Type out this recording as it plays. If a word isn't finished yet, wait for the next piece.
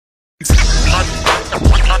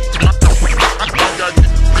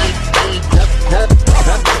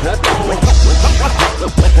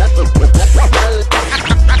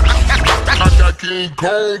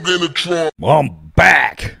called in a trunk. I'm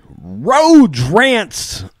back. Rhodes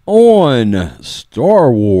rants on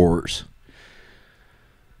Star Wars.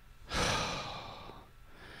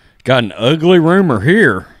 Got an ugly rumor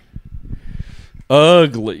here.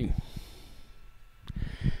 Ugly.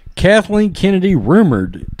 Kathleen Kennedy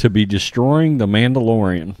rumored to be destroying the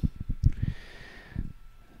Mandalorian.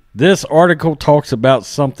 This article talks about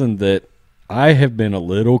something that I have been a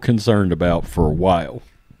little concerned about for a while.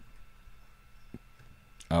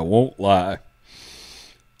 I won't lie.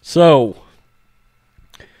 So,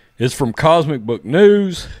 it's from Cosmic Book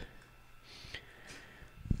News.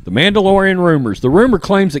 The Mandalorian rumors. The rumor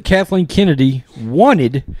claims that Kathleen Kennedy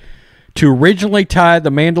wanted to originally tie the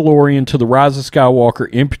Mandalorian to the rise of Skywalker,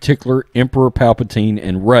 in particular Emperor Palpatine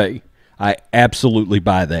and Rey. I absolutely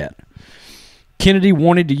buy that. Kennedy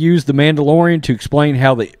wanted to use the Mandalorian to explain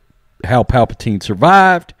how Palpatine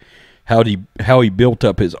survived, how he built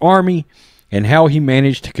up his army, and how he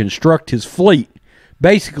managed to construct his fleet,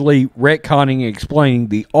 basically retconning and explaining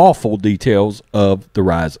the awful details of the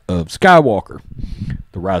rise of Skywalker,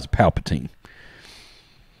 the rise of Palpatine.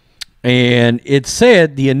 And it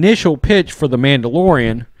said the initial pitch for the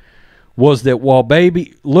Mandalorian was that while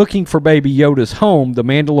looking for Baby Yoda's home, the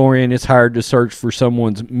Mandalorian is hired to search for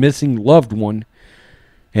someone's missing loved one,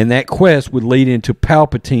 and that quest would lead into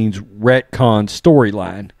Palpatine's retcon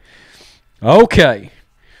storyline. Okay.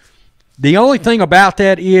 The only thing about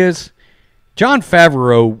that is Jon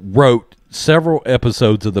Favreau wrote several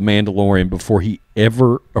episodes of The Mandalorian before he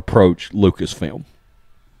ever approached Lucasfilm.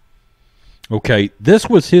 Okay, this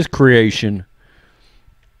was his creation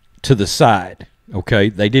to the side. Okay,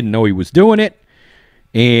 they didn't know he was doing it.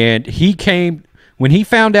 And when he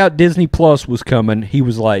found out Disney Plus was coming, he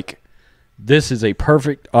was like, this is a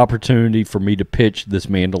perfect opportunity for me to pitch this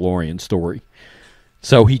Mandalorian story.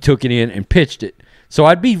 So he took it in and pitched it. So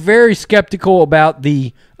I'd be very skeptical about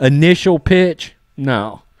the initial pitch.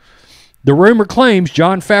 No. The rumor claims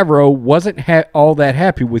Jon Favreau wasn't all that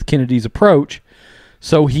happy with Kennedy's approach,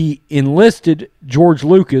 so he enlisted George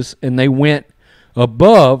Lucas, and they went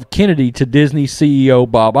above Kennedy to Disney CEO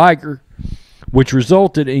Bob Iger, which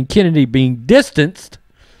resulted in Kennedy being distanced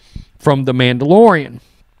from The Mandalorian.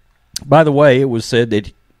 By the way, it was said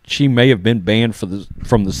that she may have been banned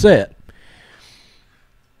from the set.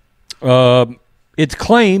 It's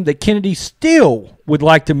claimed that Kennedy still would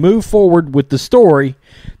like to move forward with the story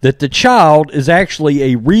that the child is actually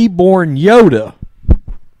a reborn Yoda.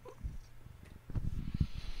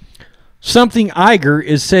 Something Iger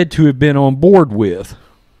is said to have been on board with.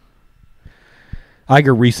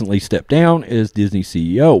 Iger recently stepped down as Disney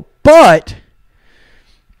CEO, but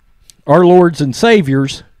our lords and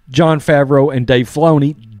saviors, Jon Favreau and Dave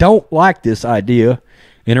Filoni, don't like this idea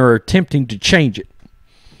and are attempting to change it.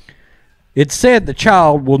 It's said the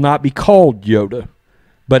child will not be called Yoda,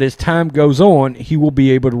 but as time goes on, he will be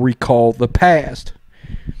able to recall the past.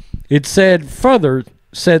 It said further,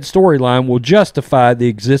 said storyline will justify the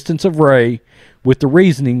existence of Rey with the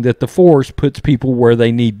reasoning that the Force puts people where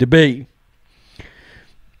they need to be.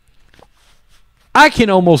 I can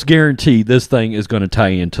almost guarantee this thing is going to tie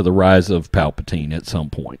into the rise of Palpatine at some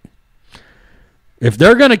point. If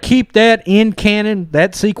they're going to keep that in canon,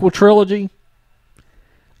 that sequel trilogy,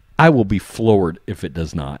 I will be floored if it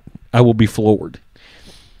does not. I will be floored.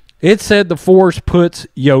 It said the Force puts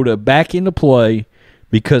Yoda back into play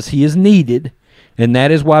because he is needed, and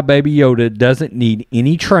that is why Baby Yoda doesn't need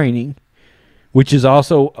any training, which is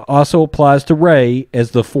also applies to Rey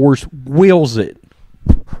as the Force wills it.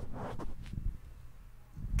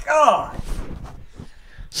 God.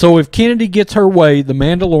 So if Kennedy gets her way, the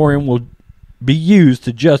Mandalorian will be used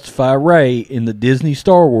to justify Rey in the Disney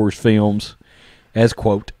Star Wars films as,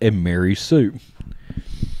 quote, a Mary Sue.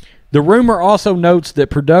 The rumor also notes that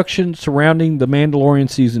production surrounding The Mandalorian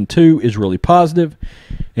Season 2 is really positive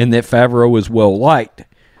and that Favreau is well liked.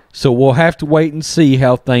 So we'll have to wait and see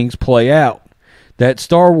how things play out. That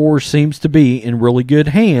Star Wars seems to be in really good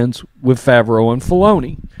hands with Favreau and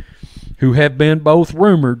Filoni, who have been both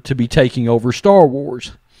rumored to be taking over Star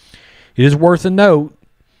Wars. It is worth a note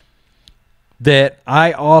that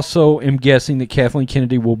I also am guessing that Kathleen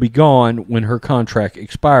Kennedy will be gone when her contract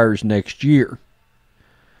expires next year.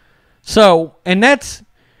 So, and that's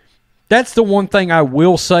the one thing I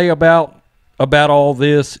will say about all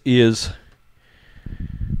this is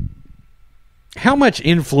how much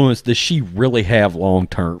influence does she really have long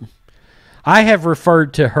term? I have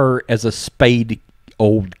referred to her as a spayed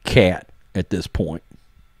old cat at this point.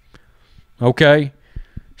 Okay?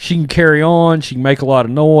 She can carry on, she can make a lot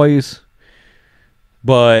of noise,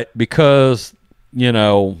 but because, you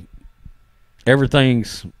know,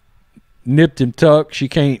 everything's nipped and tucked, she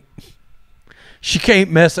can't She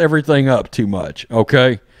can't mess everything up too much,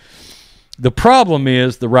 okay? The problem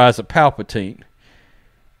is the rise of Palpatine.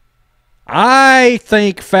 I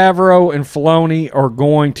think Favreau and Filoni are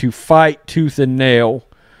going to fight tooth and nail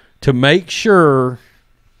to make sure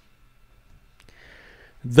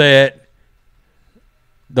that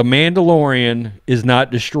the Mandalorian is not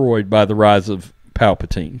destroyed by the rise of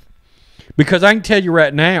Palpatine. Because I can tell you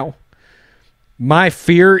right now, my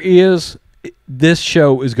fear is this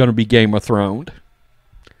show is going to be Game of Thrones.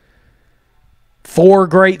 4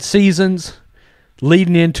 great seasons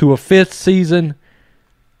leading into a 5th season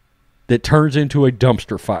that turns into a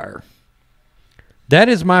dumpster fire. That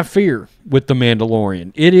is my fear with The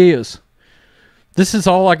Mandalorian. It is. This is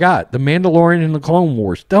all I got. The Mandalorian and the Clone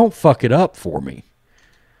Wars. Don't fuck it up for me.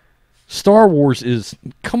 Star Wars is...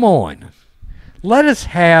 Come on. Let us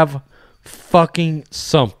have fucking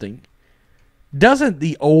something. Doesn't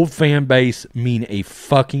the old fan base mean a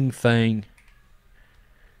fucking thing?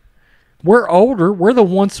 We're older. We're the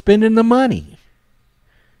ones spending the money.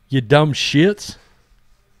 You dumb shits.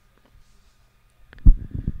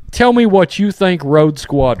 Tell me what you think, Rhodes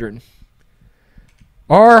Squadron.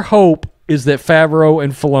 Our hope is that Favreau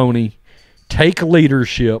and Filoni take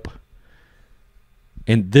leadership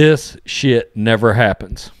and this shit never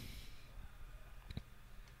happens.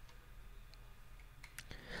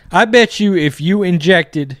 I bet you if you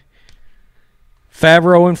injected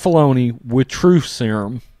Favreau and Filoni with truth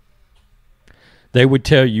serum, they would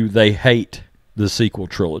tell you they hate the sequel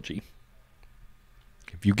trilogy.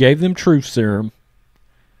 If you gave them truth serum,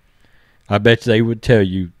 I bet they would tell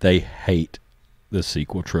you they hate the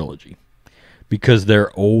sequel trilogy because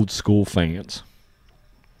they're old school fans.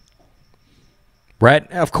 Right?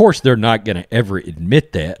 Of course, they're not going to ever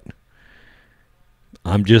admit that.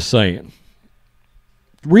 I'm just saying.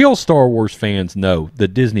 Real Star Wars fans know the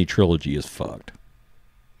Disney trilogy is fucked.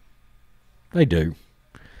 They do.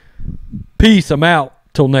 Peace. I'm out.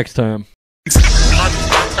 Till next time.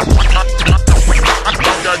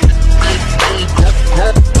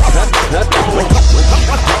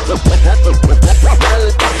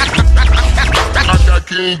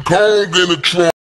 King Kong in the trunk.